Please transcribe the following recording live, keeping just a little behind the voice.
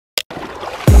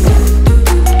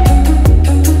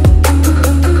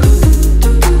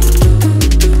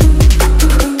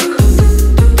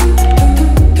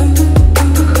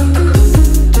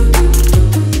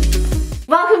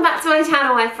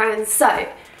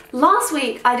Last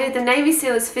week I did the Navy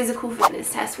SEALs physical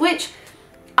fitness test, which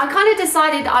I kind of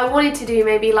decided I wanted to do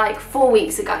maybe like 4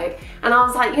 weeks ago. And I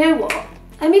was like, you know what?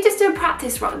 Let me just do a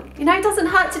practice run. You know, it doesn't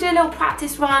hurt to do a little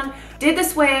practice run. Did the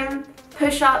swim,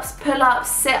 push-ups, pull-ups,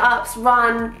 sit-ups,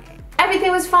 run.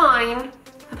 Everything was fine,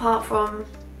 apart from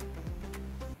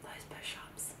those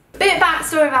push-ups. Bit of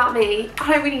backstory about me.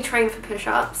 I don't really train for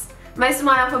push-ups. Most of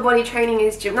my upper body training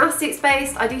is gymnastics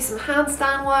based. I do some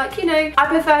handstand work, you know. I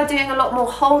prefer doing a lot more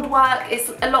hold work.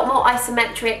 It's a lot more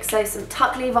isometric, so some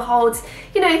tuck lever holds,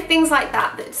 you know, things like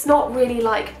that. It's not really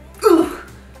like, ugh.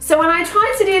 So when I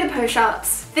tried to do the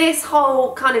push-ups, this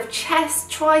whole kind of chest,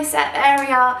 tricep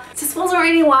area just wasn't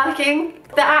really working.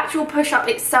 The actual push-up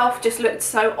itself just looked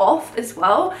so off as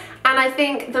well. And I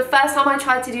think the first time I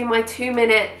tried to do my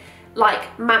 2-minute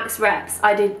like max reps,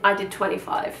 I did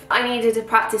 25. I needed to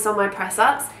practice on my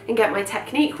press-ups and get my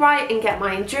technique right and get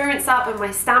my endurance up and my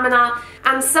stamina.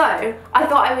 And so I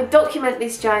thought I would document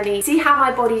this journey, see how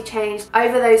my body changed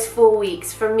over those 4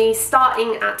 weeks, from me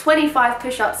starting at 25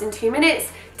 push-ups in 2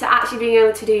 minutes to actually being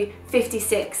able to do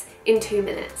 56 in 2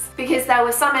 minutes. Because there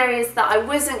were some areas that I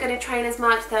wasn't going to train as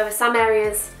much, there were some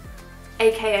areas,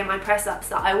 aka my press-ups,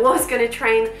 that I was going to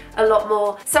train a lot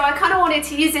more. So I kind of wanted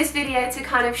to use this video to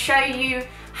kind of show you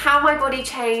how my body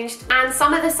changed and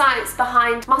some of the science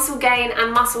behind muscle gain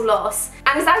and muscle loss.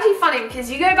 And it's actually funny because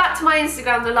you go back to my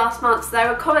Instagram the last month, so there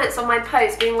were comments on my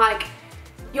post being like,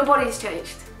 your body's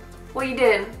changed. What are you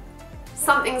doing?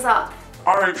 Something's up.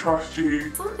 I don't trust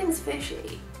you. Something's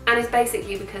fishy. And it's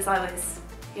basically because I was,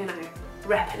 you know,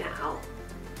 repping it out.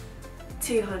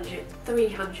 200,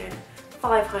 300,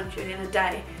 500 in a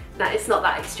day. No, it's not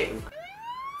that extreme.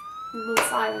 More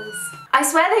sirens. I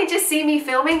swear they just see me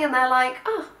filming and they're like,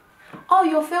 oh,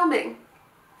 you're filming.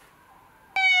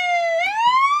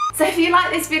 So if you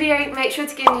like this video, make sure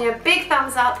to give me a big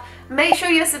thumbs up. Make sure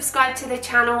you're subscribed to the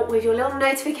channel with your little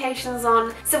notifications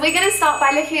on. So we're going to start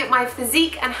by looking at my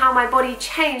physique and how my body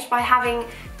changed by having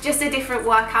just a different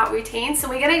workout routine. So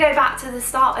we're going to go back to the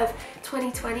start of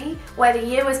 2020, where the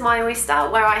year was my oyster,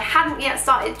 where I hadn't yet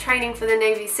started training for the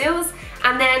Navy SEALs,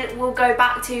 and then we'll go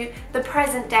back to the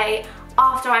present day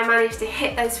after I managed to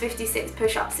hit those 56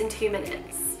 push-ups in 2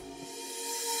 minutes.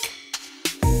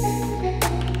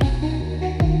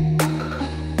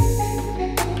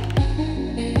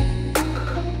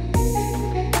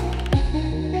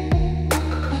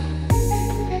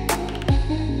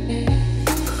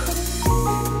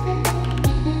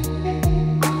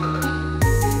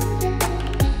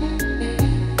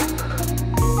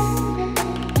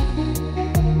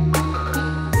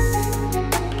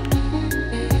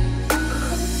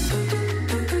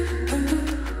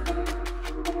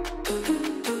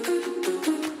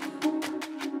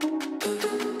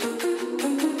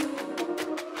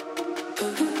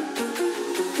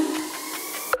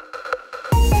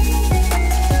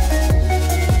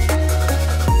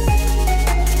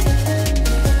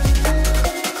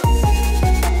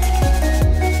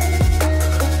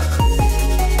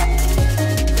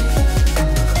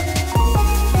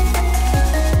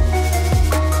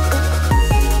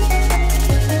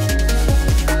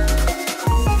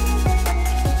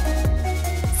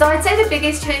 So I'd say the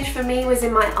biggest change for me was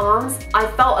in my arms. I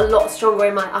felt a lot stronger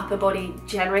in my upper body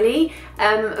generally.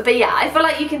 But yeah, I feel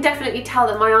like you can definitely tell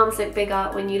that my arms look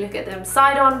bigger when you look at them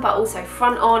side on, but also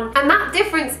front on. And that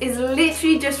difference is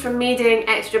literally just from me doing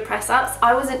extra press-ups.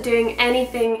 I wasn't doing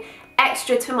anything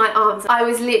extra to my arms. I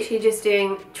was literally just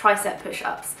doing tricep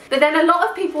push-ups. But then a lot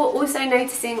of people were also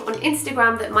noticing on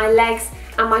Instagram that my legs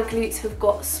and my glutes have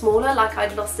got smaller, like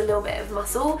I'd lost a little bit of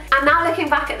muscle. And now looking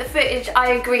back at the footage,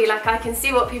 I agree, like I can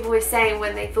see what people were saying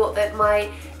when they thought that my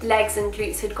legs and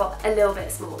glutes had got a little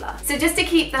bit smaller. So just to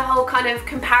keep the whole kind of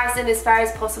comparison as fair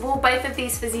as possible, both of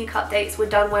these physique updates were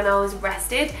done when I was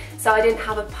rested, so I didn't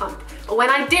have a pump. But when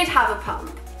I did have a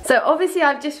pump, so obviously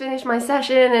I've just finished my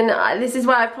session and this is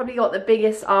where I probably got the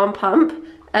biggest arm pump.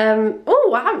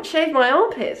 Oh, I haven't shaved my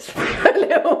armpits for a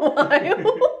little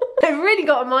while. They've really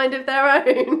got a mind of their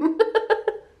own.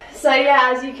 So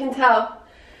yeah, as you can tell,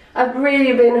 I've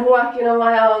really been working on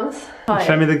my arms.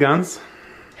 Show me the guns.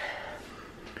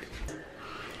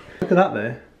 Look at that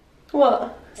there.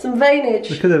 What? Some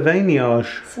veinage. Look at the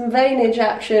veinage. Some veinage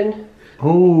action.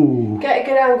 Ooh. Get a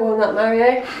good angle on that,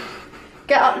 Mario.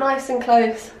 Get up nice and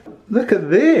close. Look at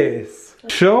this.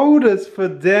 Shoulders for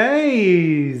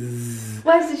days.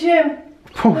 Where's the gym?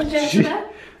 Oh, Where's the gym?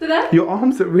 Today? Your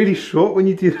arms look really short when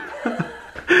you do that.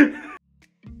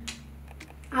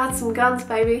 I had some guns,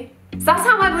 baby. So that's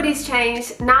how my body's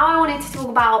changed. Now I wanted to talk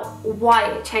about why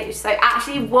it changed. So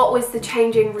actually, what was the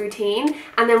change in routine?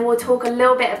 And then we'll talk a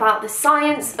little bit about the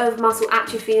science of muscle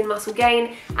atrophy and muscle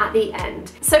gain at the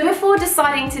end. So before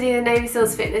deciding to do the Navy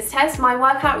SEALs fitness test, my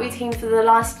workout routine for the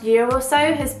last year or so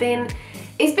has been,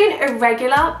 it's been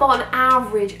irregular, but on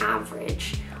average,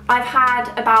 I've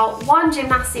had about one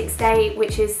gymnastics day,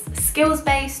 which is skills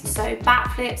based, so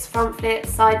back flips, front flips,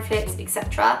 side flips,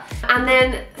 etc. And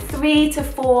then 3 to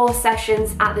 4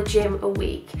 sessions at the gym a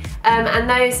week. And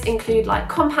those include like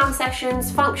compound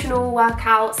sessions, functional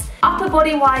workouts. Upper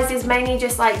body wise is mainly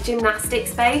just like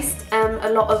gymnastics based, a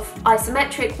lot of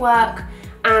isometric work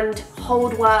and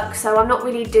hold work. So I'm not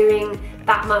really doing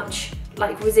that much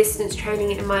like resistance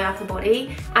training in my upper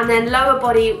body. And then lower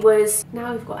body was,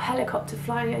 now we've got a helicopter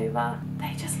flying over,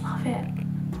 they just love it.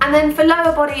 And then for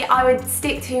lower body, I would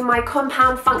stick to my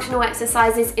compound functional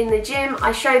exercises in the gym.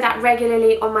 I show that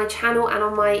regularly on my channel and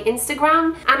on my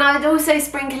Instagram. And I would also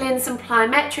sprinkle in some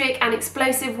plyometric and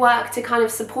explosive work to kind of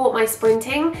support my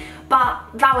sprinting. But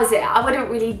that was it. I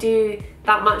wouldn't really do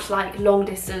that much like long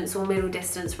distance or middle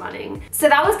distance running. So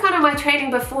that was kind of my training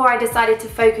before I decided to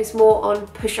focus more on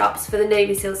push-ups for the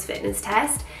Navy SEALs fitness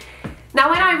test. Now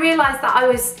when I realised that I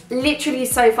was literally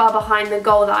so far behind the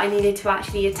goal that I needed to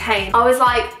actually attain, I was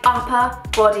like, upper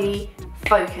body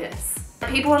focus.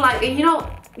 People were like, are you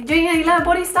not doing any lower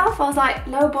body stuff? I was like,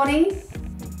 lower body?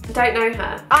 Don't know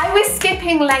her. I was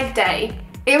skipping leg day.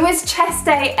 It was chest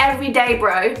day every day,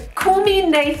 bro. Call me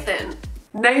Nathan.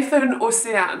 Nathan or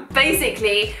Sian.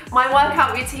 Basically, my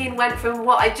workout routine went from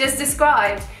what I just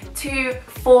described to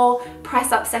 4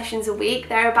 press-up sessions a week.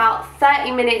 They're about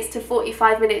 30 minutes to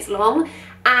 45 minutes long.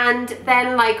 And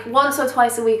then like once or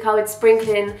twice a week I would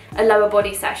sprinkle in a lower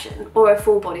body session or a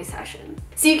full body session.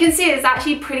 So you can see it's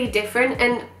actually pretty different,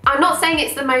 and I'm not saying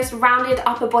it's the most rounded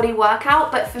upper body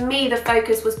workout, but for me the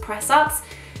focus was press-ups,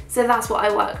 so that's what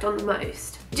I worked on the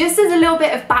most. Just as a little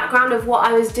bit of background of what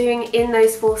I was doing in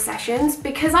those 4 sessions,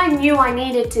 because I knew I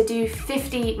needed to do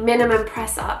 50 minimum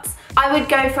press-ups, I would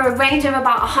go for a range of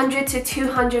about 100 to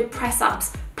 200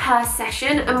 press-ups per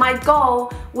session, and my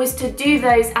goal was to do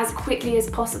those as quickly as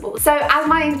possible. So as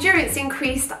my endurance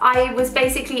increased, I was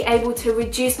basically able to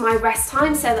reduce my rest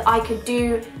time so that I could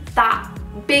do that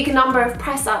big number of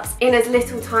press-ups in as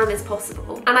little time as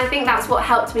possible. And I think that's what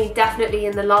helped me definitely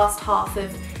in the last half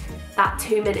of that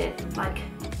 2-minute like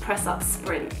press-up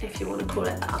sprint, if you want to call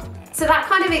it that. So that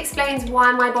kind of explains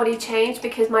why my body changed,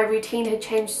 because my routine had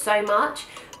changed so much.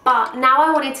 But now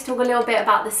I wanted to talk a little bit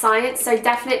about the science. So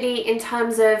definitely in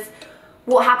terms of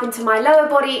what happened to my lower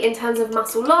body in terms of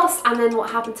muscle loss, and then what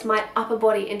happened to my upper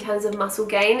body in terms of muscle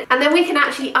gain. And then we can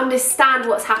actually understand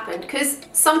what's happened, because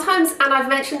sometimes, and I've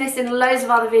mentioned this in loads of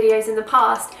other videos in the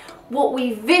past, what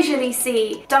we visually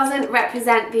see doesn't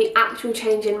represent the actual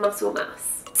change in muscle mass.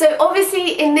 So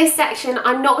obviously in this section,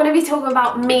 I'm not going to be talking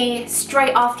about me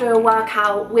straight after a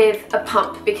workout with a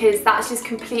pump, because that's just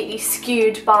completely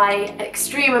skewed by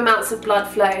extreme amounts of blood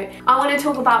flow. I want to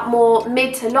talk about more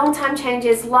mid to long term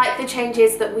changes, like the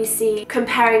changes that we see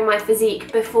comparing my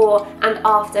physique before and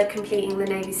after completing the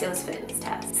Navy SEALs fitness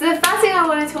test. So the first thing I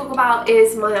want to talk about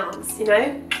is my arms, you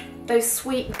know, those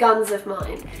sweet guns of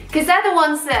mine, because they're the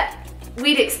ones that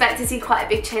we'd expect to see quite a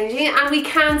big change in, and we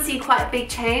can see quite a big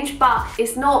change, but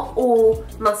it's not all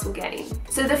muscle gain.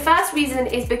 So the first reason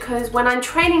is because when I'm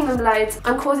training them loads,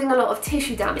 I'm causing a lot of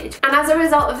tissue damage. And as a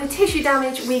result of the tissue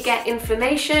damage, we get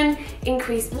inflammation,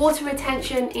 increased water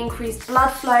retention, increased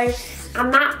blood flow,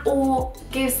 and that all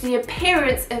gives the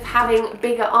appearance of having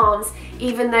bigger arms,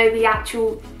 even though the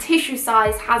actual tissue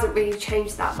size hasn't really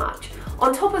changed that much.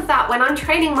 On top of that, when I'm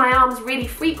training my arms really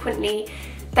frequently,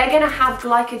 they're going to have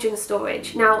glycogen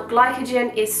storage. Now,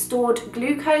 glycogen is stored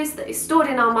glucose that is stored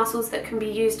in our muscles that can be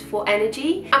used for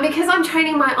energy. And because I'm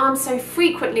training my arms so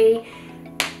frequently,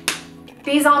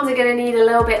 these arms are going to need a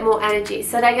little bit more energy.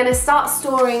 So they're going to start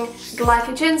storing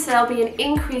glycogen, so there'll be an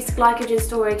increased glycogen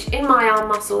storage in my arm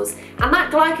muscles. And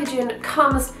that glycogen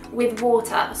comes with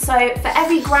water. So for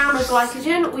every gram of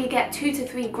glycogen, we get 2 to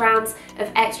 3 grams of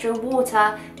extra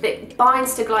water that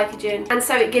binds to glycogen. And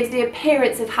so it gives the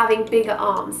appearance of having bigger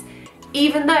arms,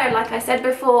 even though, like I said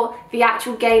before, the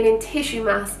actual gain in tissue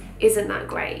mass isn't that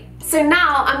great. So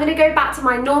now I'm going to go back to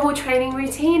my normal training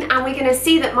routine, and we're going to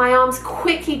see that my arms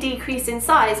quickly decrease in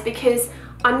size because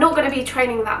I'm not going to be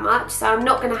training that much, so I'm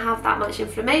not going to have that much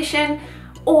inflammation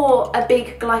or a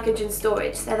big glycogen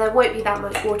storage, so there won't be that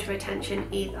much water retention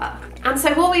either. And so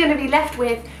what we're going to be left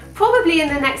with probably in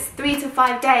the next 3 to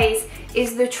 5 days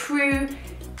is the true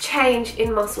change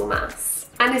in muscle mass,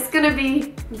 and it's going to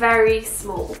be very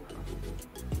small.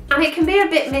 And it can be a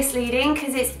bit misleading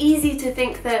because it's easy to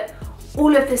think that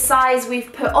all of the size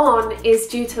we've put on is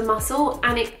due to muscle,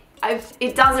 and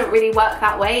it doesn't really work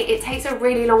that way. It takes a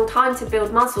really long time to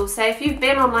build muscle. So if you've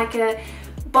been on like a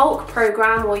bulk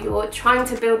program or you're trying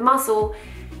to build muscle,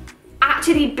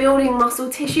 actually building muscle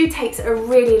tissue takes a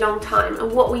really long time,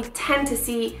 and what we tend to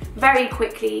see very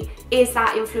quickly is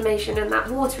that inflammation and that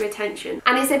water retention.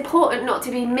 And it's important not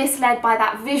to be misled by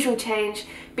that visual change,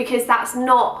 because that's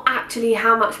not actually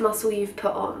how much muscle you've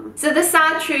put on. So the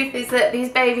sad truth is that these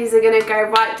babies are going to go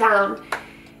right down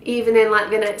even in like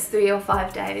the next 3 or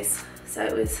 5 days. So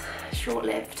it was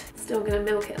short-lived. Still going to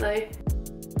milk it though.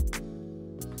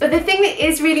 But the thing that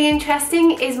is really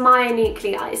interesting is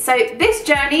myonuclei. So this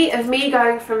journey of me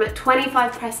going from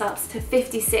 25 press-ups to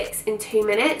 56 in 2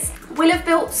 minutes will have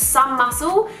built some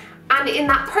muscle, and in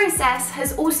that process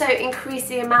has also increased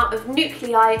the amount of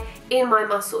nuclei in my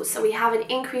muscles. So we have an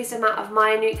increased amount of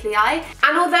myonuclei.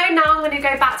 And although now I'm going to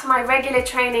go back to my regular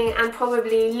training and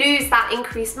probably lose that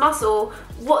increased muscle,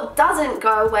 what doesn't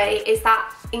go away is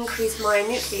that increased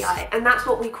myonuclei, and that's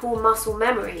what we call muscle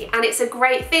memory. And it's a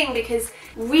great thing because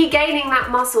regaining that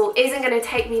muscle isn't going to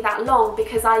take me that long,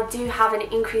 because I do have an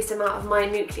increased amount of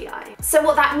myonuclei. So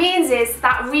what that means is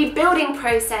that rebuilding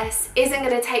process isn't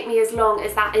going to take me as long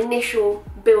as that initial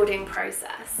building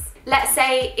process. Let's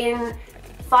say in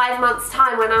 5 months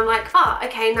time, when I'm like, oh,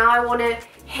 okay, now I want to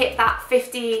hit that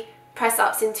 50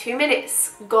 press-ups in 2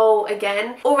 minutes goal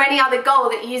again, or any other goal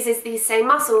that uses these same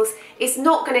muscles, it's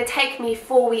not going to take me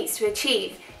 4 weeks to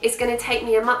achieve. It's going to take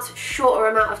me a much shorter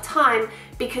amount of time,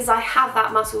 because I have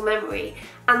that muscle memory.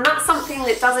 And that's something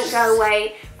that doesn't go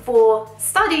away for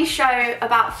studies show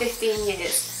about 15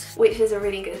 years, which is a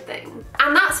really good thing.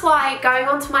 And that's why going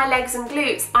on to my legs and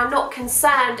glutes, I'm not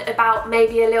concerned about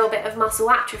maybe a little bit of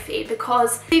muscle atrophy,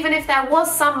 because even if there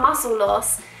was some muscle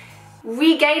loss,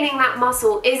 regaining that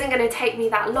muscle isn't going to take me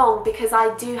that long, because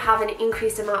I do have an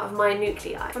increased amount of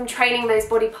myonuclei from training those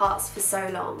body parts for so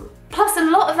long. Plus, a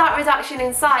lot of that reduction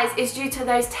in size is due to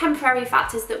those temporary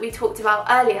factors that we talked about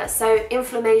earlier, so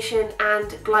inflammation and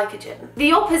glycogen.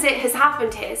 The opposite has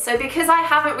happened here. So because I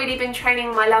haven't really been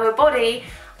training my lower body,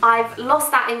 I've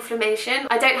lost that inflammation,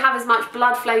 I don't have as much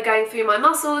blood flow going through my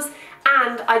muscles,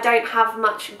 and I don't have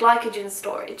much glycogen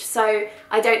storage, so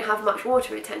I don't have much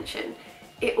water retention.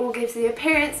 It all gives the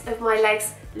appearance of my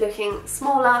legs looking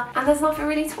smaller, and there's nothing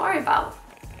really to worry about.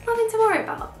 Nothing to worry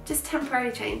about, just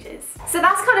temporary changes. So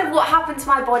that's kind of what happened to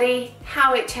my body,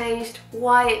 how it changed,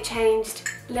 why it changed,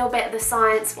 a little bit of the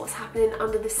science, what's happening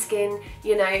under the skin,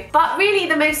 you know. But really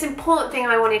the most important thing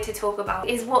I wanted to talk about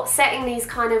is what setting these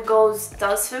kind of goals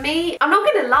does for me. I'm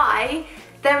not gonna lie,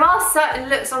 there are certain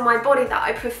looks on my body that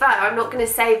I prefer. I'm not gonna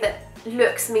say that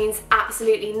looks means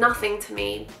absolutely nothing to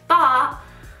me, but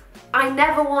I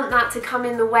never want that to come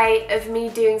in the way of me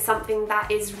doing something that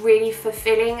is really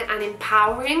fulfilling and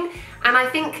empowering. And I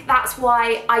think that's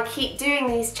why I keep doing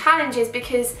these challenges,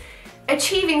 because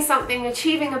achieving something,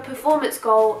 achieving a performance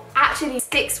goal actually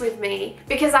sticks with me,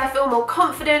 because I feel more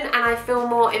confident and I feel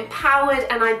more empowered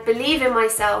and I believe in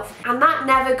myself, and that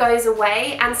never goes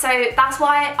away. And so that's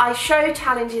why I show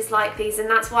challenges like these, and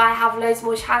that's why I have loads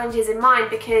more challenges in mind,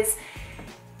 because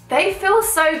they feel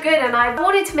so good. And I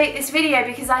wanted to make this video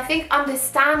because I think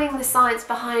understanding the science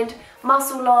behind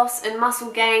muscle loss and muscle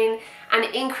gain and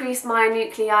increased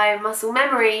myonuclei and muscle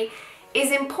memory is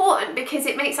important, because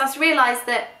it makes us realize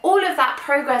that all of that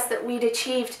progress that we'd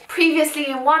achieved previously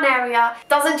in one area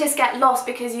doesn't just get lost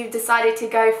because you've decided to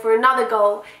go for another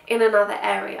goal in another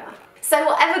area. So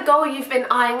whatever goal you've been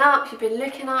eyeing up, you've been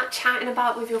looking at, chatting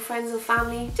about with your friends or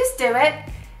family, just do it,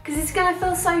 because it's gonna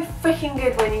feel so freaking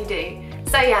good when you do.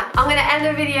 So yeah, I'm gonna end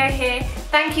the video here.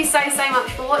 Thank you so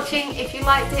much for watching. If you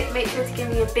liked it, make sure to give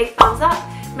me a big thumbs up.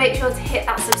 Make sure to hit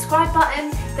that subscribe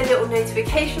button, the little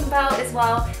notification bell as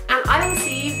well, and I will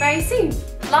see you very soon.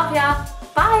 Love ya,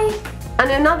 bye!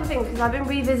 And another thing, because I've been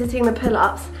revisiting the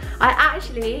pull-ups, I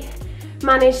actually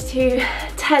managed to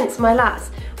tense my lats,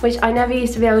 which I never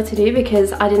used to be able to do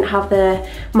because I didn't have the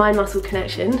mind muscle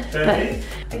connection. Okay.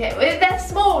 But, okay, well, they're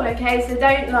small, okay, so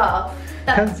don't laugh.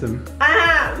 Tense them.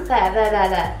 Ah,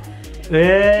 there.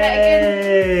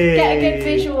 Yay! Get a good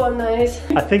visual on those.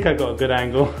 I think I got a good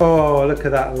angle. Oh, look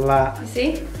at that lat. You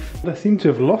see? I seem to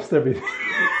have lost everything.